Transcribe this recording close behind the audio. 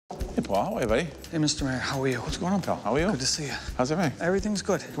Hey, Paul, how are you, buddy? Hey, Mr. Mayor, how are you? What's going on, pal? How are you? Good to see you. How's everything? Everything's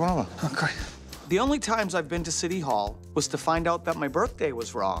good. Come on over. Okay. The only times I've been to City Hall was to find out that my birthday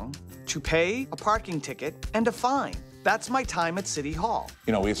was wrong, to pay a parking ticket, and a fine. That's my time at City Hall.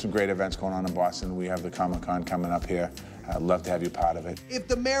 You know, we have some great events going on in Boston. We have the Comic-Con coming up here. I'd love to have you part of it. If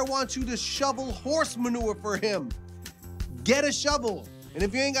the mayor wants you to shovel horse manure for him, get a shovel. And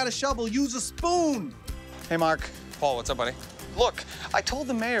if you ain't got a shovel, use a spoon. Hey, Mark. Paul, what's up, buddy? Look, I told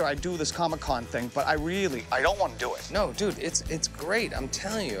the mayor I'd do this Comic-Con thing, but I don't want to do it. No, dude, it's great. I'm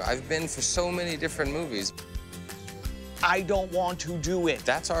telling you, I've been for so many different movies. I don't want to do it.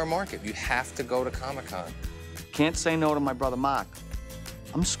 That's our market. You have to go to Comic-Con. Can't say no to my brother Mark.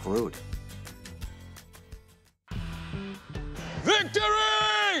 I'm screwed. Victory!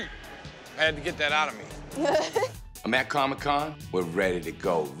 I had to get that out of me. I'm at Comic-Con. We're ready to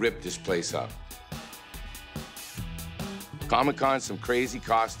go. Rip this place up. Comic-Con, some crazy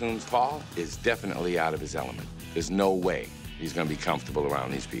costumes. Paul is definitely out of his element. There's no way he's gonna be comfortable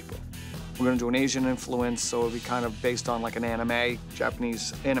around these people. We're gonna do an Asian influence, so it'll be kind of based on like an anime,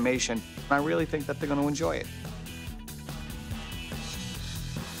 Japanese animation. And I really think that they're gonna enjoy it.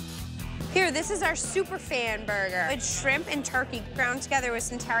 Here, this is our super fan burger. It's shrimp and turkey ground together with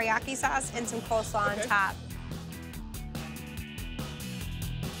some teriyaki sauce and some coleslaw on top.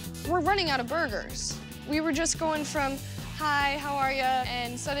 We're running out of burgers. We were just going from, hi, how are ya?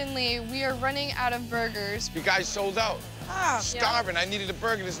 And suddenly we are running out of burgers. You guys sold out. Oh. Starving. I needed a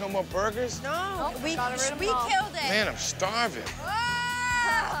burger. There's no more burgers? No, we killed it. Man, I'm starving.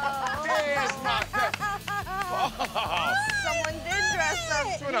 Whoa. There's my... Oh, Someone did dress up.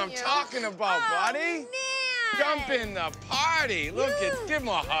 that's what I'm talking about, buddy. Man. Jump in the party. Look at, give him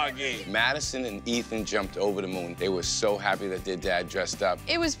a huggy. Madison and Ethan jumped over the moon. They were so happy that their dad dressed up.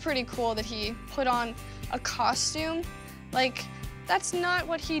 It was pretty cool that he put on a costume. Like, that's not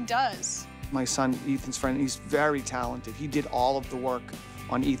what he does. My son, Ethan's friend, he's very talented. He did all of the work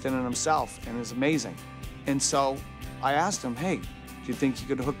on Ethan and himself, and it's amazing. And so I asked him, hey, do you think you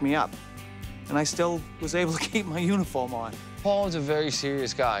could hook me up? And I still was able to keep my uniform on. Paul is a very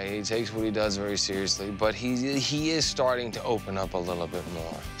serious guy. He takes what he does very seriously, but he is starting to open up a little bit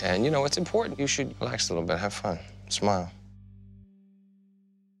more. And, you know, it's important. You should relax a little bit, have fun, smile.